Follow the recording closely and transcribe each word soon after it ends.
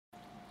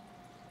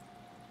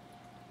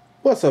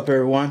What's up,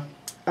 everyone?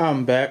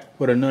 I'm back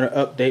with another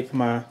update for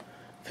my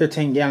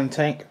 15-gallon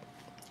tank.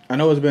 I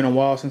know it's been a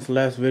while since the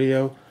last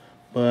video,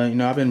 but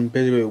I've been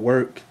busy with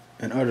work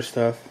and other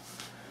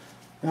stuff.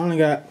 I only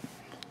got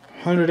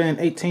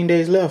 118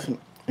 days left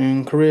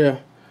in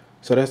Korea,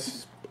 so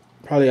that's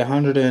probably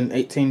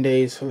 118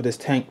 days for this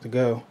tank to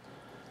go.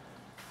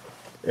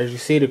 As you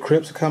see, the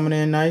crips are coming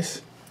in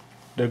nice.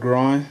 They're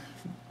growing,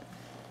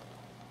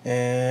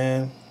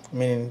 and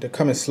they're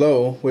coming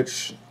slow,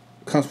 which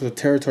comes with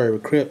the territory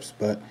with crips,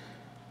 but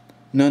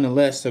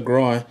nonetheless they're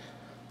growing.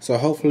 So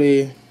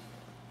hopefully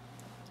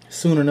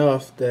soon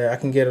enough that I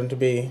can get them to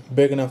be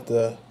big enough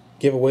to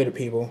give away to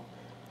people.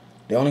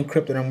 The only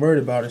crip that I'm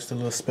worried about is the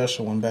little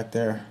special one back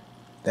there,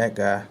 that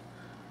guy.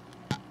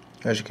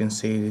 As you can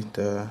see,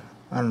 I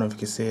don't know if you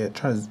can see it,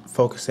 trying to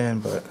focus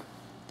in, but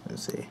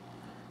let's see,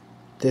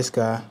 this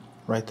guy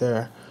right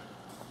there,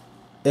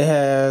 it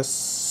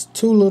has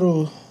two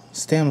little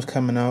stems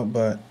coming out,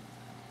 but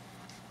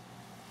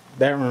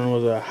that one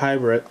was a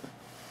hybrid.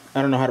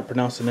 I don't know how to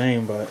pronounce the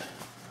name, but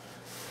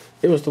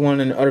it was the one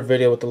in the other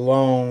video with the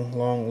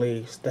long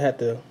leaves. They had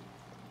the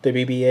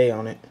BBA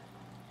on it.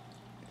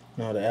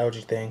 The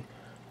algae thing.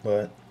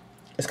 But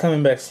it's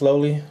coming back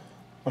slowly.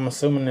 I'm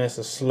assuming it's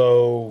a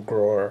slow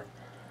grower,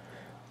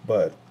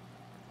 but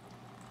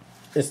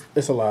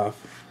it's alive.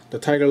 The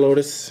tiger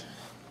lotus,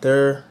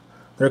 they're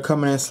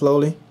coming in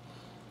slowly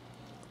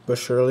but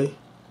surely.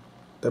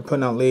 They're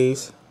putting out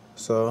leaves,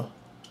 so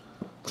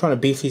I'm trying to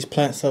beef these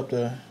plants up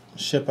to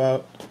ship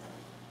out.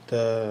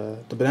 The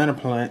banana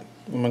plant,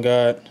 oh my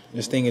god,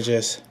 this thing is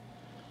just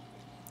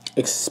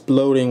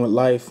exploding with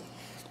life.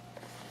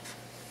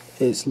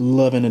 It's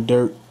loving the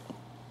dirt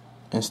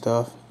and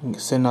stuff. You can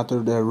send out the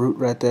root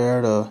right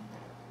there to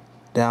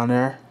down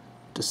there,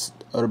 this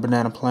other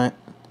banana plant.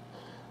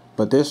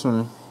 But this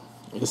one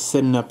is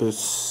sitting up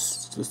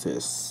as just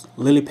this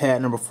lily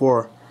pad number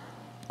 4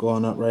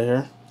 going up right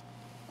here.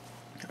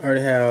 I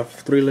already have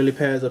 3 lily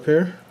pads up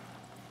here,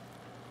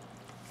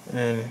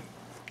 and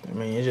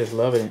you're just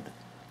loving it.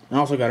 I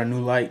also got a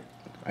new light.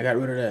 I got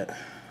rid of that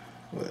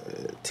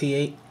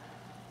T8.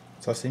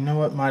 So I said, you know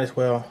what, might as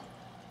well.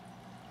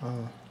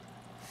 Why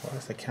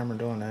is the camera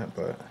doing that?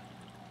 But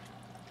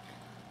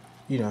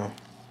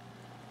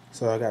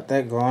so I got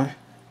that going.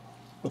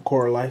 The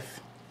Core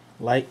Life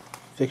light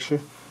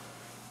fixture.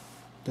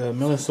 The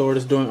milling sword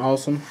is doing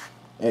awesome.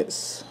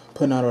 It's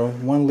putting out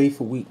 1 leaf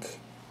a week,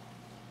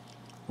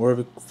 or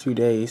every few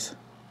days.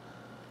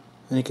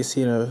 And you can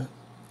see the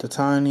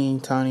tiny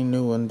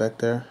new one back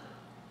there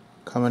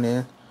coming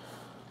in,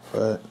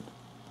 but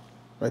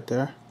right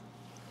there,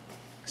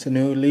 it's a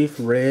new leaf,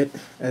 red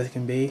as it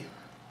can be.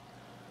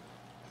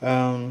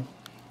 The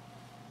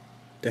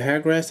hair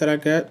grass that I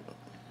got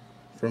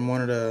from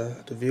one of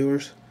the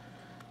viewers,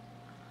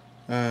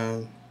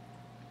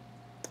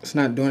 it's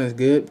not doing as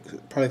good,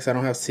 probably because I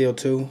don't have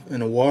CO2,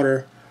 and the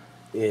water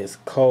is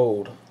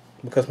cold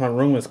because my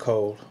room is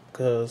cold,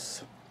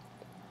 because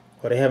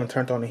they haven't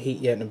turned on the heat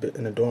yet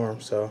in the dorm.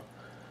 So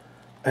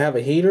I have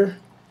a heater,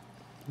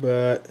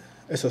 but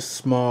it's a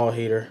small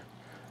heater,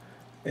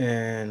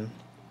 and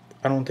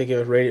I don't think it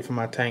was rated for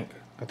my tank.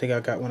 I think I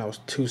got one that was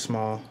too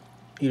small.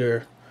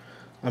 Either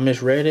I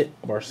misread it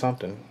or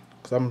something,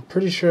 because I'm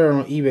pretty sure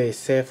on eBay it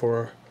said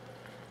for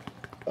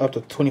up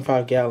to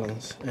 25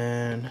 gallons,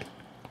 and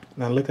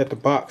when I looked at the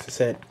box it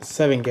said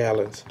 7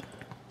 gallons.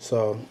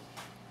 So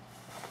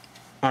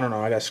I don't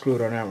know, I got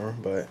screwed on that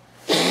one. But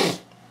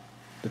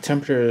the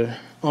temperature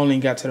only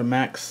got to the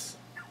max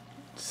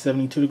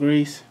 72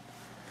 degrees,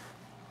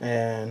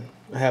 and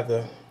I have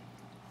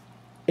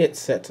it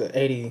set to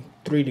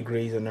 83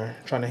 degrees in there,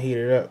 trying to heat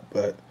it up,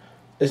 but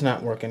it's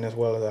not working as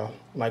well as I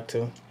like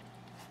to.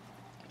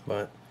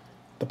 But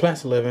the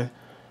plants are living,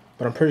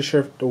 but I'm pretty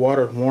sure if the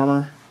water is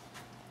warmer,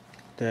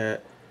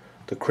 that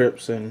the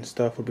crips and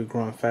stuff will be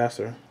growing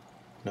faster,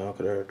 because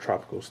they're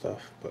tropical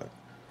stuff. But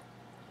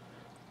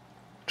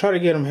try to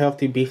get them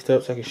healthy, beefed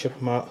up, so I can ship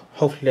them out.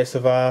 Hopefully they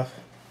survive,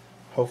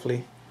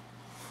 hopefully.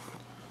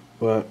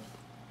 But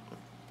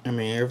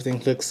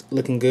everything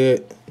looking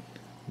good.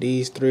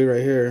 These 3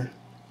 right here,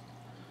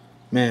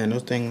 man,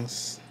 those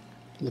things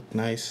look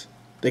nice.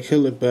 They could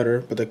look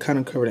better, but they're kind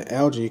of covered in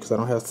algae because I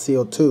don't have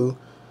CO2.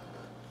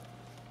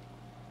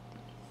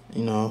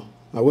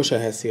 I wish I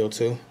had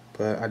CO2,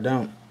 but I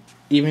don't.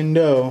 Even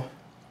though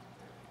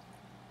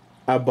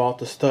I bought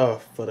the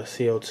stuff for the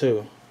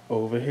CO2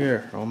 over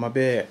here on my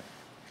bed.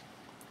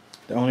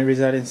 The only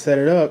reason I didn't set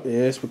it up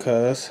is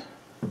because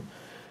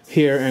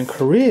here in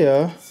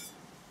Korea,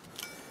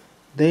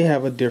 they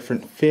have a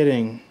different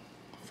fitting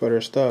for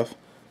their stuff,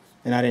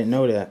 and I didn't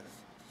know that.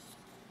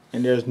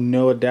 And there's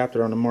no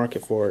adapter on the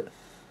market for it,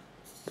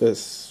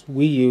 because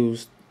we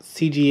use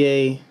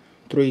CGA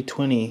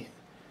 320,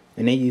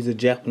 and they use a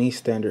Japanese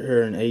standard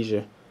here in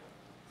Asia.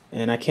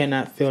 And I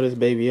cannot fill this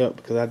baby up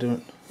because I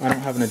don't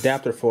have an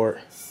adapter for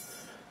it.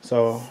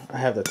 So I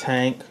have the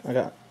tank, I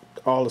got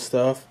all the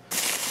stuff.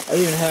 I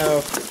even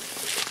have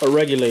a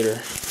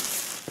regulator,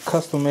 a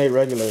custom-made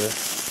regulator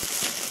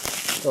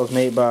that was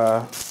made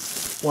by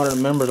one of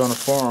the members on the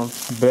forum,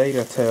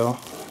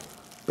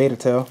 beta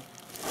tail,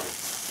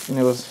 and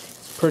it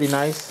was pretty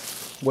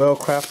nice, well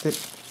crafted,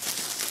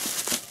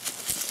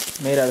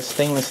 made out of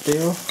stainless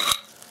steel.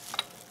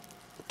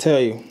 Tell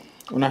you,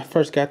 when I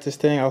first got this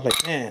thing, I was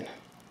like, man,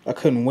 I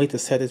couldn't wait to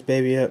set this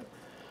baby up.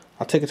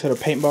 I took it to the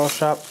paintball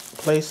shop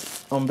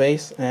place on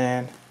base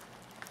and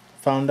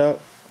found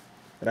out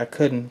that I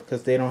couldn't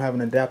because they don't have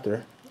an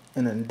adapter,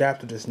 and an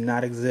adapter does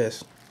not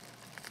exist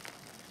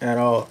at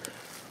all.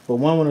 But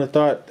one would have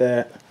thought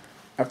that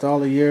after all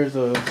the years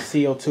of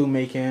CO2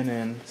 making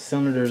and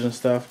cylinders and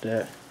stuff,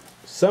 that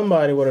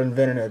somebody would have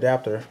invented an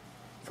adapter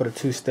for the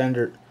two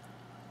standard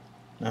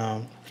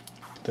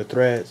the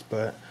threads.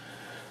 But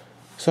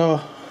so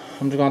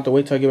I'm just gonna have to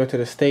wait till I get back to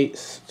the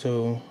States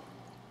to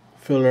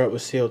fill her up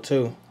with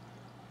CO2.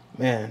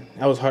 Man,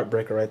 that was a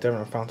heartbreaker right there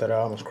when I found that out.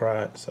 I almost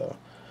cried. So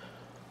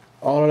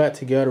all of that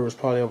together was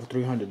probably over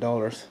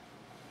 $300.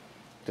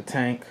 The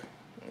tank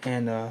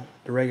and the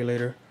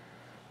regulator.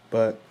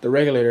 But the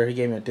regulator, he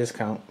gave me a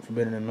discount for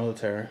being in the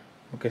military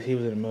because he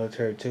was in the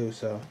military too.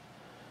 So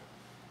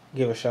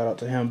give a shout out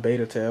to him,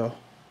 Beta Tail.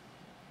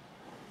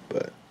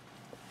 But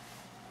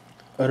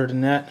other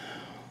than that,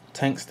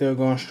 tank's still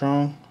going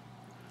strong.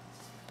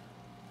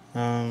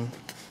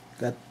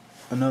 Got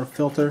another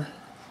filter,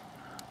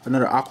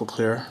 another Aqua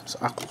Clear. It's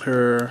Aqua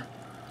Clear.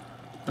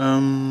 I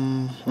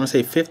want to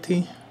say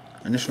 50,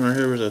 and this one right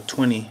here was a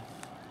 20.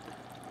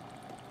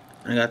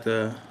 I got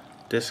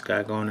this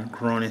guy going and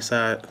growing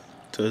inside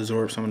to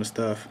absorb some of the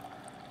stuff,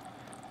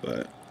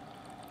 but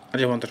I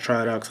just want to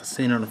try it out because I've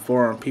seen on the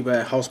forum people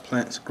had house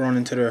plants growing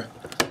into their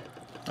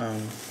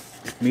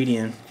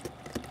median.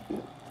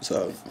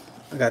 So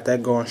I got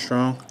that going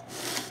strong.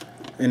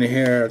 And in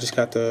here I just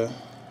got the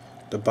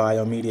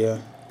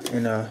biomedia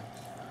and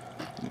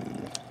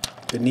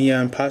the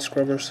neon pot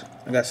scrubbers.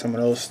 I got some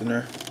of those in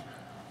there.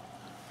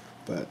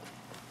 But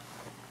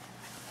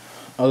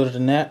other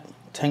than that,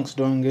 tank's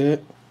doing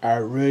good. I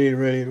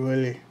really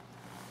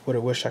would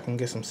have wished I can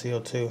get some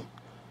CO2.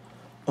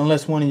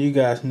 Unless one of you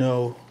guys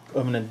know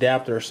of an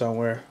adapter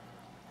somewhere.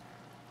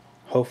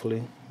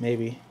 Hopefully,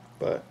 maybe.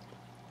 But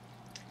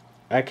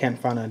I can't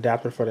find an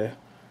adapter for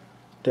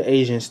the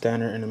Asian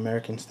standard and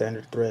American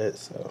standard threads,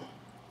 so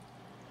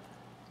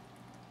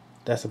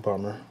that's a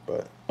bummer.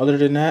 But other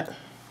than that,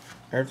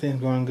 everything's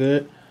going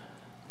good.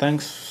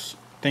 Thank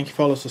you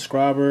for all the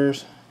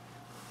subscribers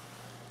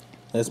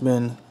that's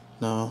been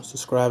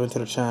subscribing to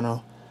the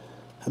channel.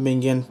 I've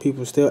been getting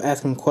people still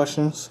asking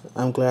questions.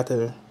 I'm glad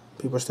that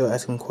people are still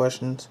asking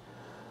questions.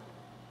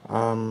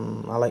 I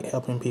like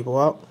helping people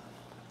out.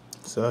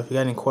 So if you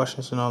got any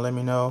questions, let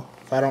me know.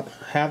 If I don't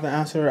have the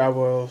answer, I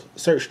will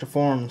search the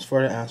forums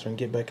for the answer and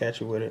get back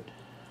at you with it.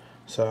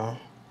 So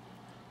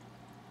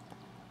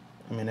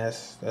I mean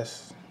that's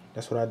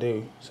what I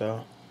do.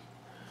 So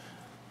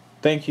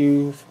thank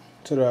you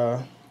to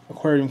the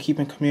aquarium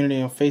keeping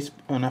community on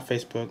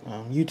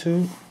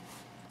YouTube.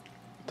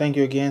 Thank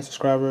you again,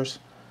 subscribers.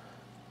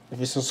 If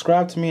you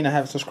subscribe to me and I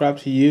haven't subscribed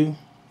to you,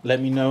 let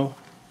me know,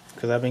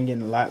 because I've been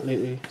getting a lot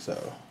lately.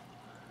 So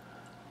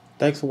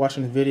thanks for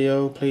watching the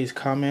video. Please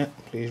comment,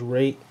 please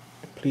rate,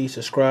 please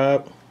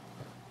subscribe,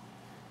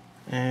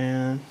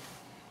 and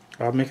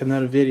I'll make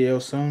another video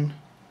soon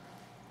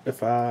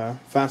if I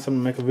find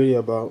something to make a video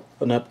about,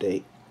 an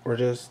update, or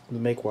just to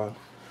make one.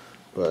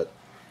 But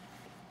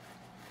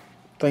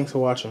thanks for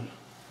watching.